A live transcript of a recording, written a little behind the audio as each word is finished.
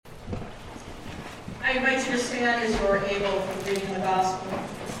I invite you to stand as you are able for reading the gospel.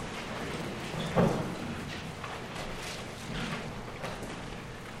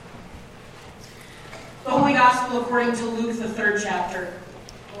 The Holy Gospel according to Luke, the 3rd chapter.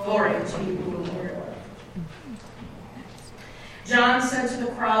 Glory to you, Lord. John said to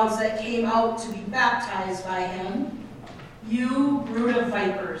the crowds that came out to be baptized by him, "You brood of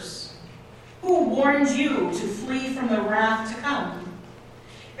vipers, who warned you to flee from the wrath to come?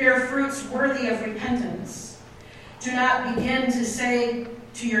 Bear fruits worthy of repentance. Do not begin to say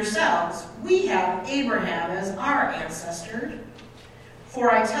to yourselves, 'We have Abraham as our ancestor.'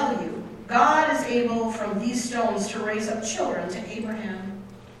 For I tell you, God is able from these stones to raise up children to Abraham.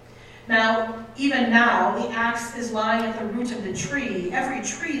 Even now, the axe is lying at the root of the tree. Every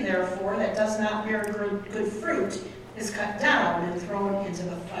tree, therefore, that does not bear good fruit is cut down and thrown into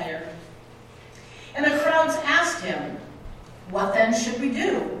the fire." And the crowds asked him, "What then should we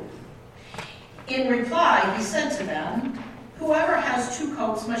do?" In reply, he said to them, "Whoever has 2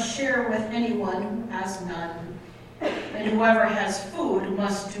 coats must share with anyone who has none, and whoever has food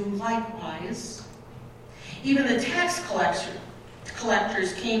must do likewise." Even the tax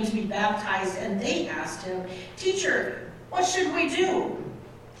collectors came to be baptized, and they asked him, "Teacher, what should we do?"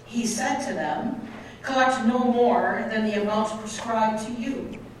 He said to them, "Collect no more than the amount prescribed to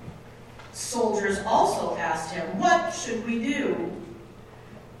you." Soldiers also asked him, "What should we do?"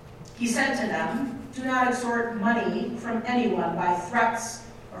 He said to them, "Do not extort money from anyone by threats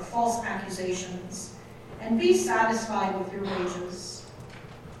or false accusations, and be satisfied with your wages."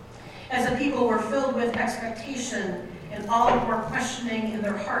 As the people were filled with expectation, and all were questioning in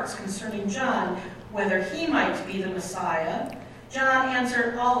their hearts concerning John whether he might be the Messiah, John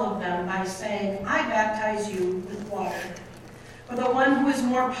answered all of them by saying, "I baptize you with water, but the one who is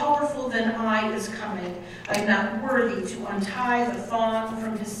more powerful than I is coming. I am not worthy to untie the thong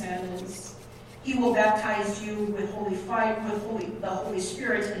from his sandals. He will baptize you with the Holy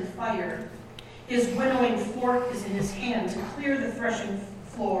Spirit and fire. His winnowing fork is in his hand to clear the threshing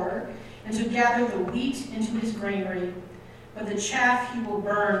floor and to gather the wheat into his granary, but the chaff he will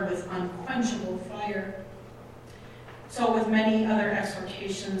burn with unquenchable fire." So with many other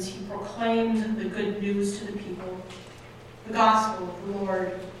exhortations, he proclaimed the good news to the people. The gospel of the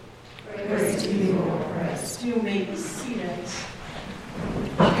Lord. Praise to you, Lord Christ. You may be seated.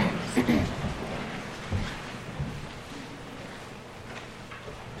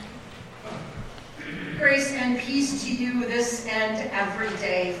 Grace and peace to you this and every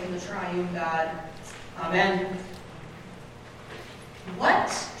day from the triune God. Amen.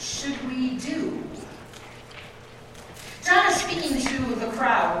 What should we do? John is speaking to the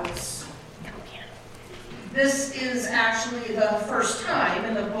crowds. This is actually the first time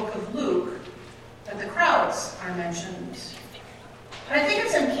in the book of Luke that the crowds are mentioned. And I think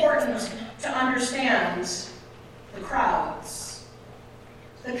it's important to understand the crowds,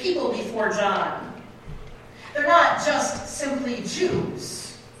 the people before John. They're not just simply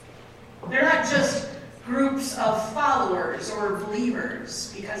Jews. They're not just groups of followers or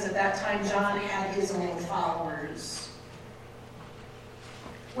believers, because at that time John had his own followers.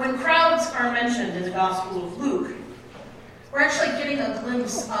 When crowds are mentioned in the Gospel of Luke, we're actually getting a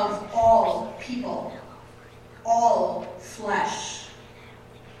glimpse of all people, all flesh.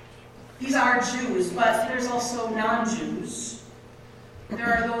 These are Jews, but there's also non-Jews. There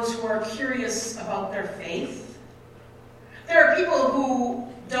are those who are curious about their faith. There are people who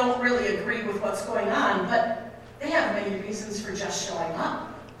don't really agree with what's going on, but they have many reasons for just showing up.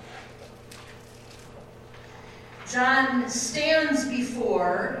 John stands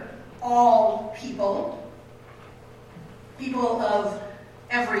before all people, people of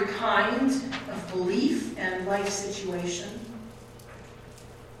every kind of belief and life situation.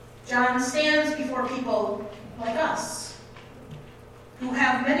 John stands before people like us, who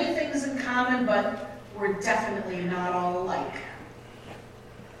have many things in common, but we're definitely not all alike.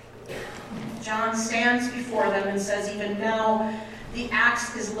 John stands before them and says, "Even now the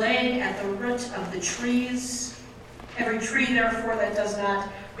axe is laying at the root of the trees. Every tree, therefore, that does not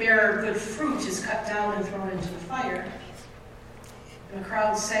bear good fruit is cut down and thrown into the fire." And the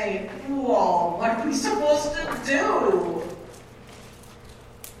crowds say, "Whoa, what are we supposed to do?"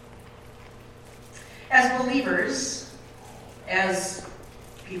 As believers, as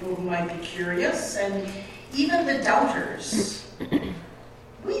people who might be curious, and even the doubters,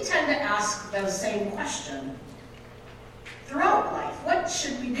 we tend to ask the same question throughout life. What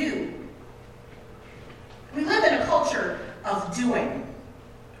should we do? We live in a culture of doing.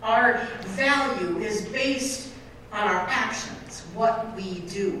 Our value is based on our actions, what we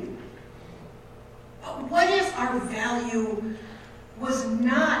do. But what if our value was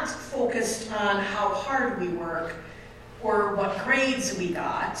not focused on how hard we work, or what grades we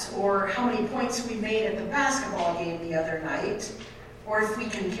got, or how many points we made at the basketball game the other night, or if we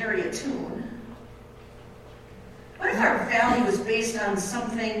can carry a tune. What if our value is based on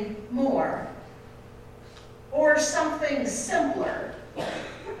something more, or something simpler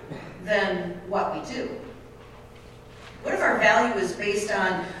than what we do? What if our value is based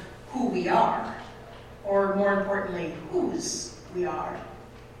on who we are, or more importantly, whose we are?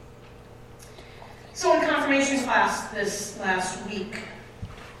 So in confirmation class this last week,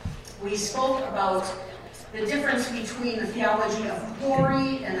 we spoke about the difference between a theology of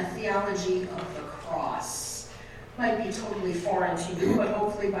glory and a theology of the cross. Might be totally foreign to you, but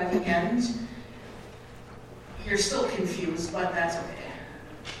hopefully by the end, you're still confused, but that's okay.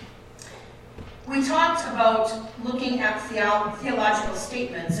 We talked about looking at theological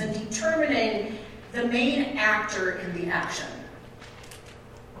statements and determining the main actor in the action.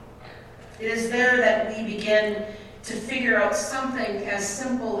 It is there that we begin to figure out something as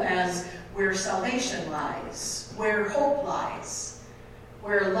simple as where salvation lies, where hope lies,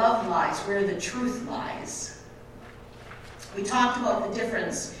 where love lies, where the truth lies. We talked about the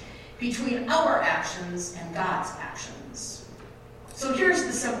difference between our actions and God's actions. So here's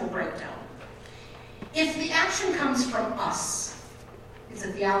the simple breakdown. If the action comes from us, it's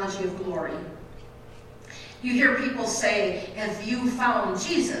a theology of glory. You hear people say, "Have you found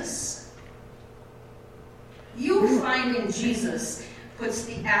Jesus?" You finding Jesus puts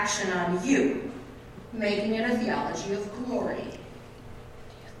the action on you, making it a theology of glory.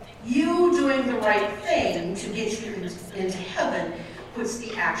 You doing the right thing to get you into heaven puts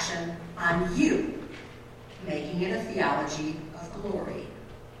the action on you, making it a theology of glory.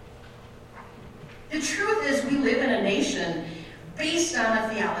 The truth is, we live in a nation based on a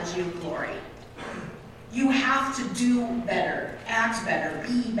theology of glory. You have to do better, act better,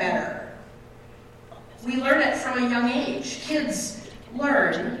 be better. We learn it from a young age. Kids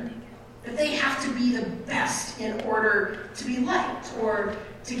learn that they have to be the best in order to be liked or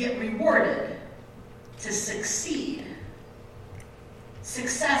to get rewarded, to succeed.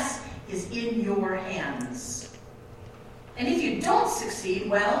 Success is in your hands. And if you don't succeed,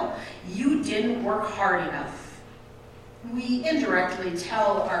 well, you didn't work hard enough. We indirectly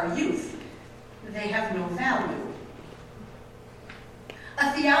tell our youth that they have no value.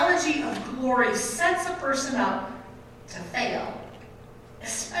 A theology of glory sets a person up to fail,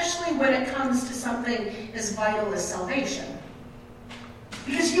 especially when it comes to something as vital as salvation.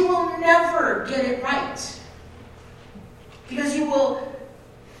 Because you will never get it right. Because you will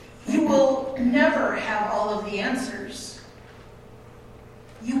never have all of the answers.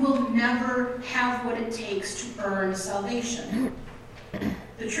 You will never have what it takes to earn salvation.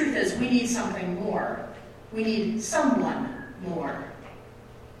 The truth is, we need something more. We need someone more.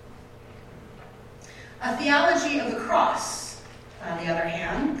 A theology of the cross, on the other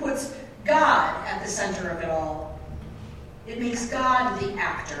hand, puts God at the center of it all. It makes God the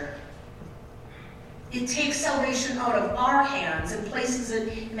actor. It takes salvation out of our hands and places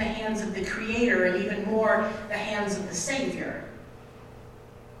it in the hands of the Creator, and even more, the hands of the Savior.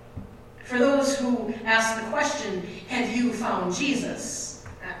 For those who ask the question, "Have you found Jesus?"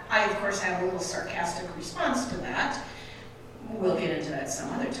 I, of course, have a little sarcastic response to that. We'll get into that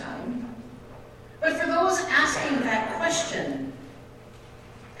some other time. But for those asking that question,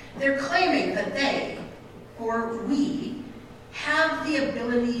 they're claiming that they, or we, have the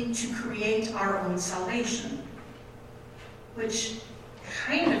ability to create our own salvation, which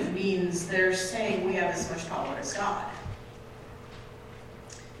kind of means they're saying we have as much power as God.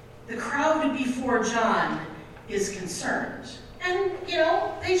 The crowd before John is concerned, and,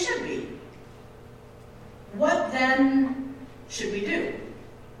 they should be. What then should we do?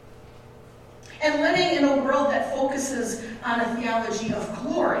 And living in a world that focuses on a theology of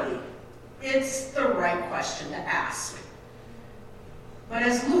glory, it's the right question to ask. But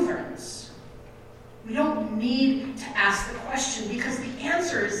as Lutherans, we don't need to ask the question because the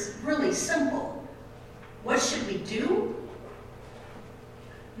answer is really simple. What should we do?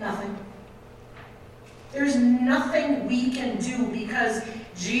 Nothing. There's nothing we can do because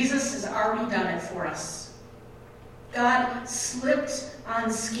Jesus has already done it for us. God slipped on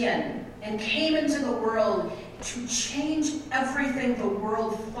skin and came into the world to change everything the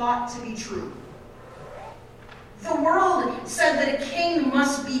world thought to be true. The world said that a king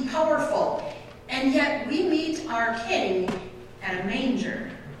must be powerful, and yet we meet our king at a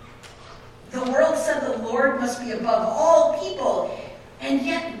manger. The world said the Lord must be above all people, and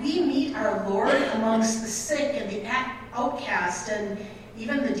yet we meet our Lord amongst the sick and the outcast and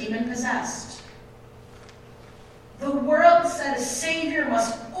even the demon-possessed. The world said a Savior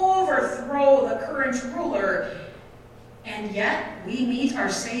must overthrow the current ruler, and yet we meet our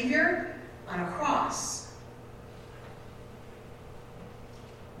Savior on a cross.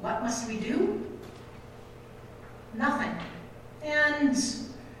 What must we do? Nothing. And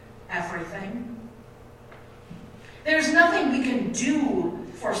everything. There's nothing we can do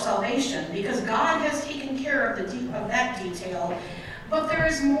for salvation because God has taken care of that detail, but there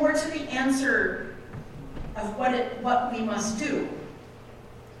is more to the answer of what we must do.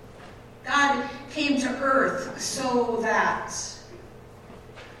 God came to earth so that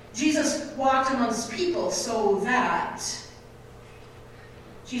Jesus walked amongst people so that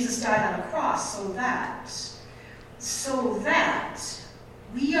Jesus died on a cross so that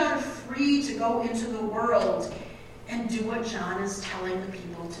we are free to go into the world and do what John is telling the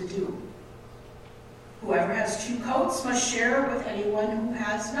people to do. Whoever has 2 coats must share with anyone who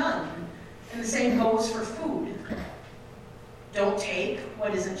has none. And the same goes for food. Don't take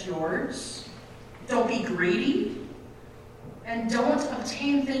what isn't yours. Don't be greedy. And don't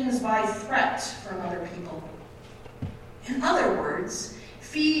obtain things by threat from other people. In other words,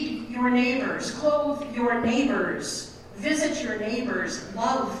 feed your neighbors, clothe your neighbors, visit your neighbors,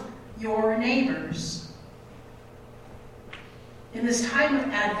 love your neighbors. In this time of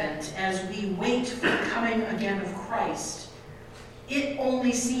Advent, as we wait for the coming again of Christ, it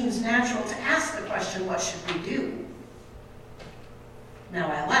only seems natural to ask the question, what should we do? Now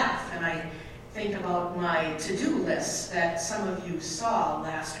I laugh and I think about my to-do list that some of you saw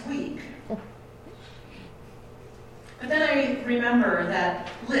last week. But then I remember that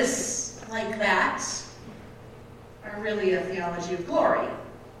lists like that are really a theology of glory.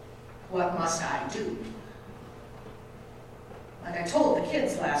 What must I do? Like I told the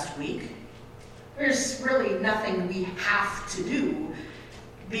kids last week, there's really nothing we have to do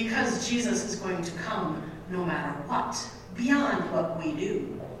because Jesus is going to come no matter what, beyond what we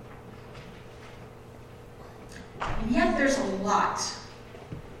do. And yet there's a lot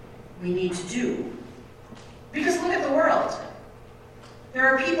we need to do. Because look at the world. There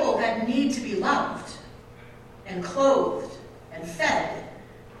are people that need to be loved and clothed and fed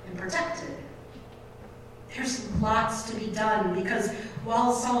and protected. There's lots to be done because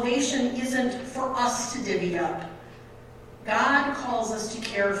while salvation isn't for us to divvy up, God calls us to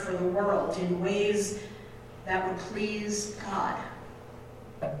care for the world in ways that would please God.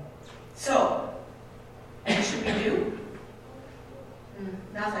 So, what should we do?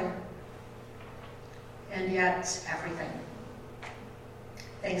 Nothing. And yet, everything.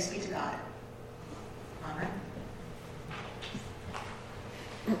 Thanks be to God.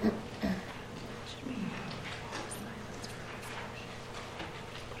 Amen.